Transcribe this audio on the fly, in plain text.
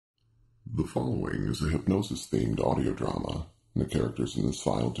The following is a hypnosis-themed audio drama, and the characters in this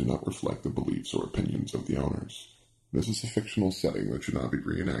file do not reflect the beliefs or opinions of the owners. This is a fictional setting that should not be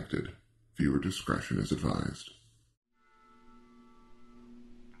reenacted. Viewer discretion is advised.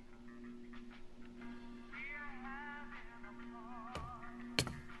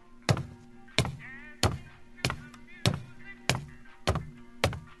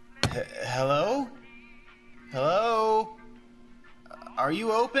 Hello? Hello? Are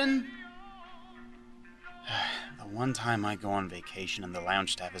you open? The one time I go on vacation and the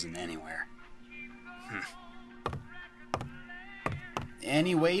lounge staff isn't anywhere.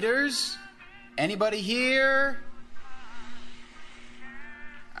 Any waiters? Anybody here?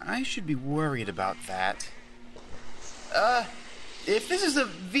 I should be worried about that. If this is a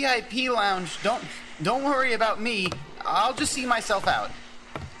VIP lounge, don't worry about me. I'll just see myself out.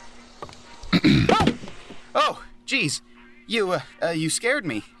 Oh, geez. You scared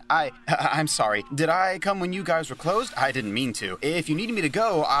me. I'm sorry. Did I come when you guys were closed? I didn't mean to. If you needed me to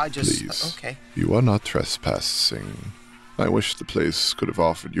go, I just... Please. Okay. You are not trespassing. I wish the place could have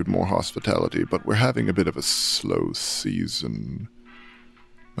offered you more hospitality, but we're having a bit of a slow season.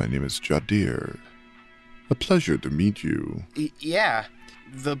 My name is Jadir. A pleasure to meet you. Yeah.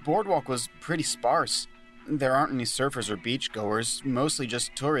 The boardwalk was pretty sparse. There aren't any surfers or beachgoers, mostly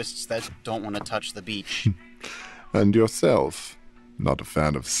just tourists that don't want to touch the beach. And yourself? Not a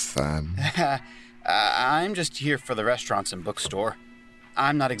fan of sand? I'm just here for the restaurants and bookstore.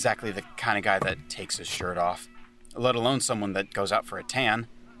 I'm not exactly the kind of guy that takes his shirt off, let alone someone that goes out for a tan.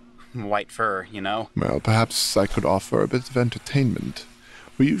 White fur, you know? Well, perhaps I could offer a bit of entertainment.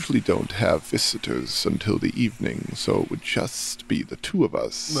 We usually don't have visitors until the evening, so it would just be the two of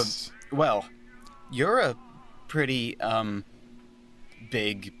us. Well, you're a pretty,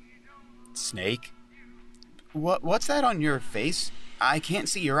 big snake. What's that on your face? I can't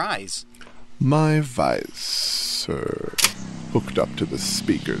see your eyes. My visor, hooked up to the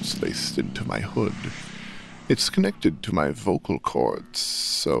speakers laced into my hood. It's connected to my vocal cords,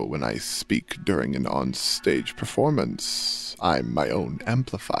 so when I speak during an on-stage performance, I'm my own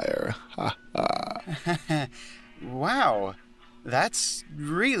amplifier. Ha ha. Wow, that's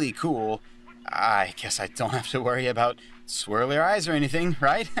really cool. I guess I don't have to worry about swirly eyes or anything,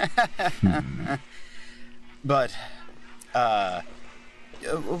 right? But,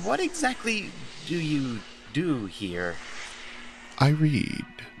 what exactly do you do here? I read.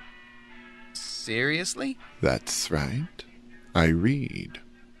 Seriously? That's right. I read.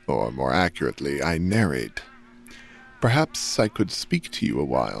 Or more accurately, I narrate. Perhaps I could speak to you a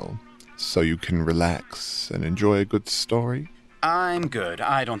while, so you can relax and enjoy a good story? I'm good.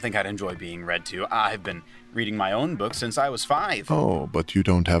 I don't think I'd enjoy being read to. I've been reading my own book since I was 5. Oh, but you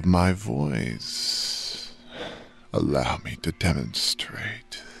don't have my voice. Allow me to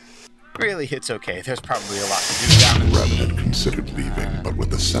demonstrate. Really, it's okay. There's probably a lot to do down in the... Rabbit had considered leaving, but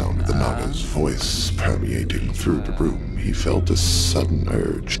with the sound of the naga's voice permeating through the room, he felt a sudden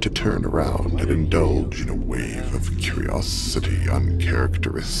urge to turn around and indulge in a wave of curiosity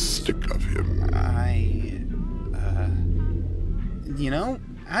uncharacteristic of him.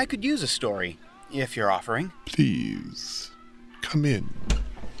 I could use a story, if you're offering. Please, come in.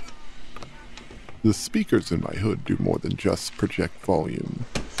 The speakers in my hood do more than just project volume.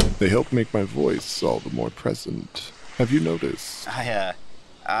 They help make my voice all the more present. Have you noticed?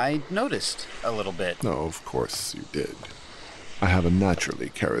 I noticed a little bit. No, of course you did. I have a naturally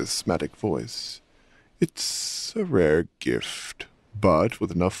charismatic voice. It's a rare gift, but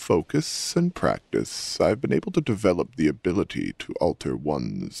with enough focus and practice, I've been able to develop the ability to alter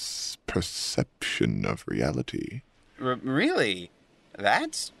one's perception of reality. Really?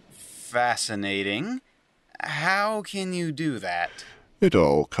 That's fascinating. How can you do that? It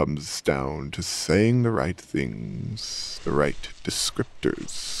all comes down to saying the right things. The right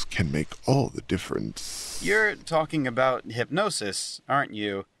descriptors can make all the difference. You're talking about hypnosis, aren't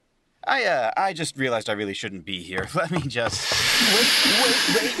you? I just realized I really shouldn't be here. Let me just...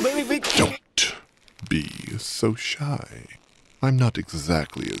 Wait. Don't be so shy. I'm not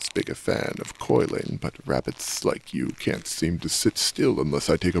exactly as big a fan of coiling, but rabbits like you can't seem to sit still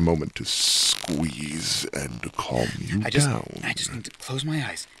unless I take a moment to squeeze and calm you down. I just need to close my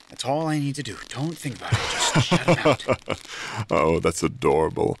eyes. That's all I need to do. Don't think about it. Just shut them out. Oh, that's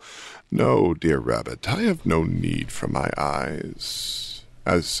adorable. No, dear rabbit, I have no need for my eyes.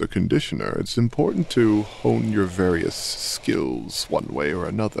 As a conditioner, it's important to hone your various skills one way or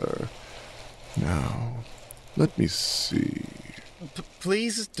another. Now, let me see.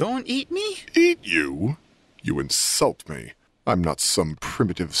 Please don't eat me? Eat you? You insult me. I'm not some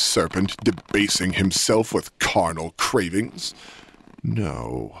primitive serpent debasing himself with carnal cravings.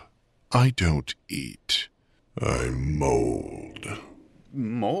 No, I don't eat. I mold.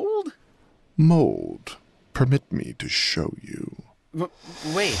 Mold? Mold. Permit me to show you.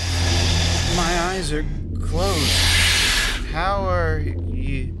 Wait. My eyes are closed. How are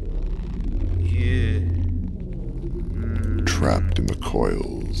you... Trapped in the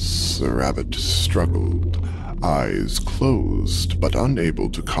coils, the rabbit struggled, eyes closed, but unable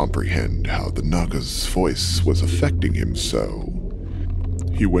to comprehend how the naga's voice was affecting him so.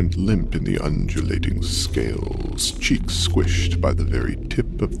 He went limp in the undulating scales, cheeks squished by the very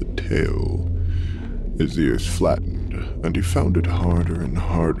tip of the tail. His ears flattened, and he found it harder and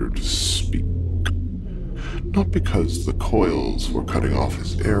harder to speak. Not because the coils were cutting off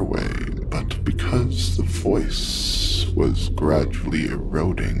his airway, but because the voice was gradually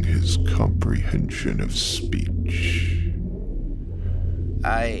eroding his comprehension of speech.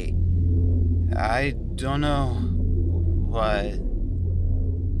 I don't know what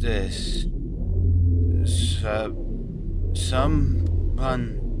this... someone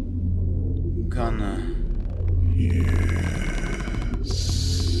gonna... Yes.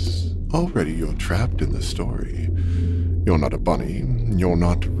 Already you're trapped in the story. You're not a bunny. You're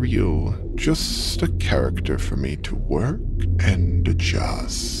not real. Just a character for me to work and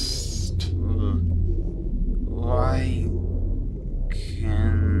adjust. Why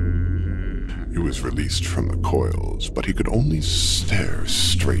can... He was released from the coils, but he could only stare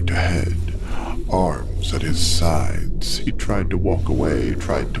straight ahead. Arms at his sides. He tried to walk away,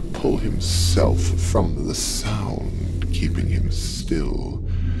 tried to pull himself from the sound, keeping him still.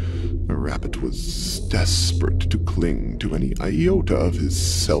 The rabbit was desperate to cling to any iota of his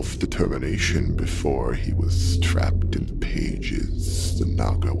self-determination before he was trapped in the pages the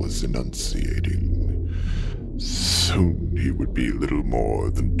naga was enunciating. Soon he would be little more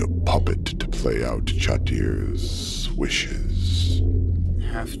than a puppet to play out Jadir's wishes.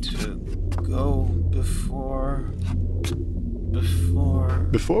 Have to go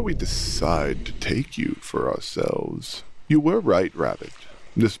before we decide to take you for ourselves. You were right, Rabbit.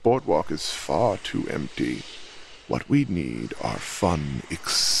 This boardwalk is far too empty. What we need are fun,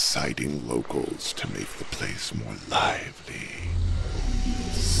 exciting locals to make the place more lively.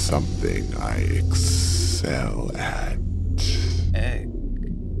 Something I excel at.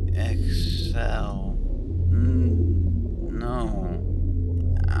 Excel? No.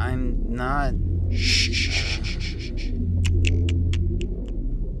 I'm not... Shh.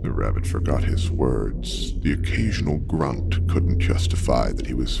 The rabbit forgot his words. The occasional grunt couldn't justify that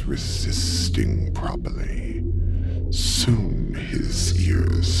he was resisting properly. Soon his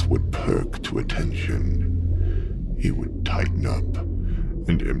ears would perk to attention. He would tighten up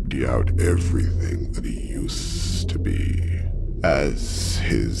and empty out everything that he used to be. As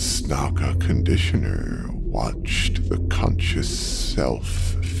his naga conditioner watched the conscious self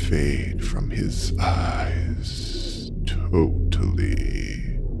fade from his eyes totally.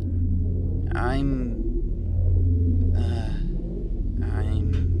 I'm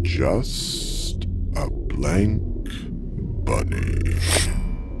just a blank bunny.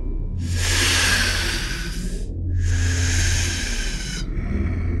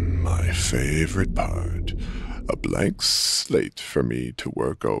 My favorite part. A blank slate for me to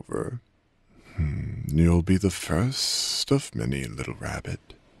work over. You'll be the first of many, little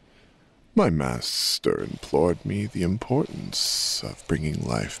rabbit. My master implored me the importance of bringing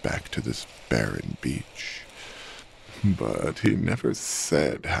life back to this barren beach. But he never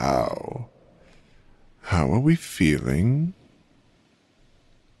said how. How are we feeling?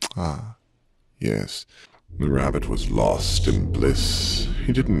 Ah, yes. The rabbit was lost in bliss.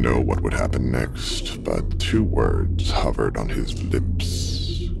 He didn't know what would happen next, but 2 words hovered on his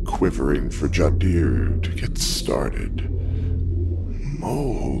lips, quivering for Jadir to get started.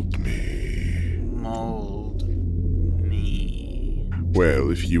 Mold me. Mold me.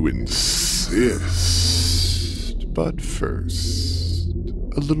 Well, if you insist. But first,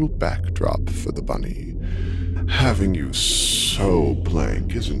 a little backdrop for the bunny. Having you so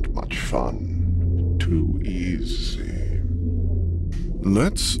blank isn't much fun. Too easy.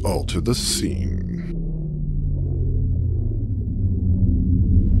 Let's alter the scene.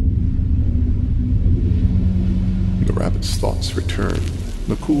 The rabbit's thoughts returned.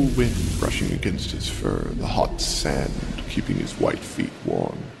 The cool wind brushing against his fur, the hot sand keeping his white feet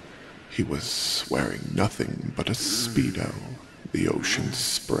warm. He was wearing nothing but a Speedo, the ocean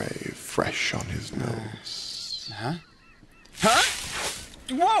spray fresh on his nose. Huh?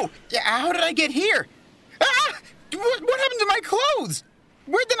 Whoa! How did I get here? Ah! What happened to my clothes?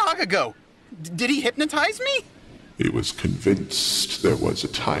 Where'd the naga go? Did he hypnotize me? He was convinced there was a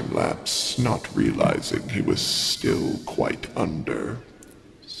time lapse, not realizing he was still quite under.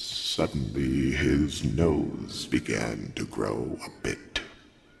 Suddenly, his nose began to grow a bit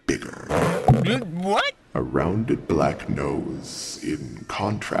bigger. What? A rounded black nose in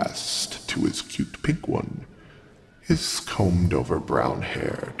contrast to his cute pink one. His combed-over brown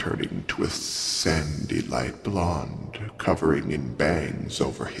hair turning to a sandy light blonde, covering in bangs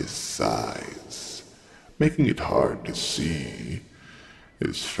over his eyes, making it hard to see.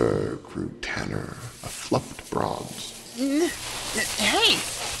 His fur grew tanner, a fluffed bronze. Hey,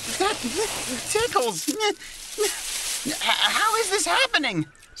 that tickles. How is this happening?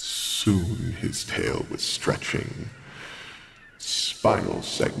 Soon his tail was stretching, spinal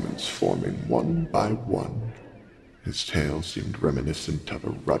segments forming one by one. His tail seemed reminiscent of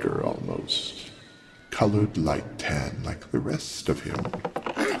a rudder almost, colored light tan like the rest of him.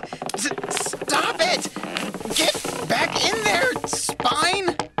 Stop it! Get back in there,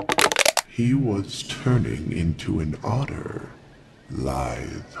 spine! He was turning into an otter,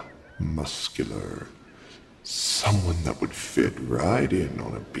 lithe, muscular, someone that would fit right in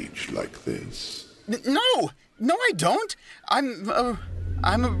on a beach like this. No, I don't. I'm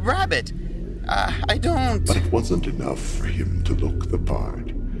a rabbit. I don't. But it wasn't enough for him to look the part.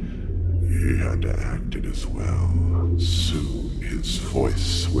 He had to act it as well. Soon his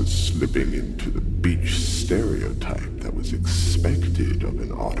voice was slipping into the beach stereotype that was expected of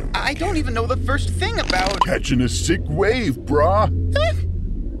an otter. I don't even know the first thing about... Catching a sick wave, brah.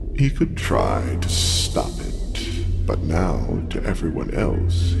 He could try to stop it, but now, to everyone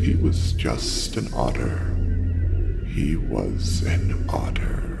else, he was just an otter. He was an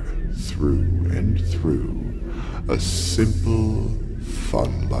otter, through and through. A simple,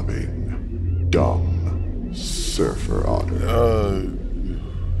 fun-loving, dumb surfer otter.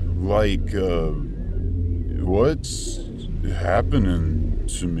 What's happening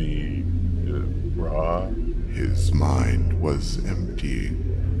to me, brah? His mind was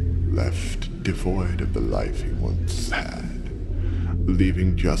emptying, left devoid of the life he once had,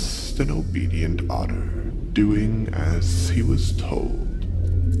 leaving just an obedient otter, doing as he was told.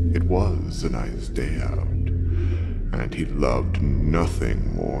 It was a nice day out, and he loved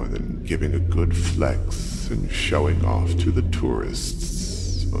nothing more than giving a good flex and showing off to the tourists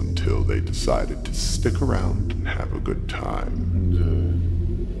until they decided to stick around and have a good time.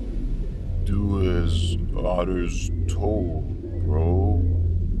 Do as otters told, bro.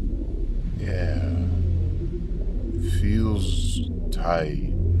 Yeah. Feels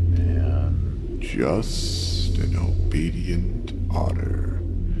tight, man. Just an obedient otter,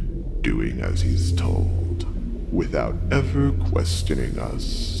 doing as he's told, without ever questioning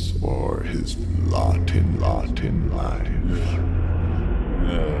us or his lot in life.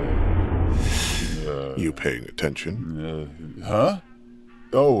 You paying attention? Huh?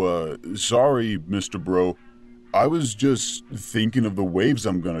 Oh, sorry, Mr. Bro. I was just thinking of the waves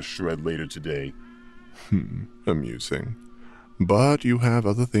I'm gonna shred later today. Amusing. But you have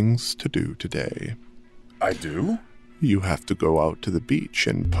other things to do today. I do? You have to go out to the beach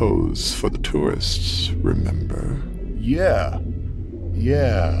and pose for the tourists, remember? Yeah,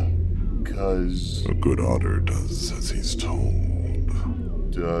 'cause... A good otter does as he's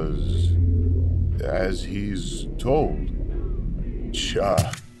told. Does as he's told.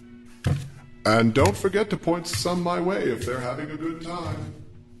 Cha. And don't forget to point some my way if they're having a good time.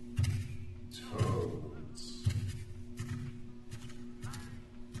 Toads.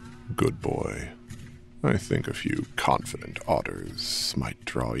 Good boy. I think a few confident otters might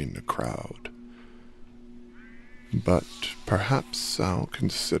draw in a crowd. But perhaps I'll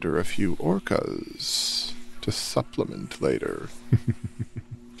consider a few orcas to supplement later.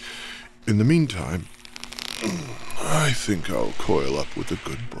 In the meantime, I think I'll coil up with a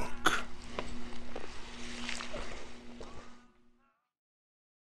good book.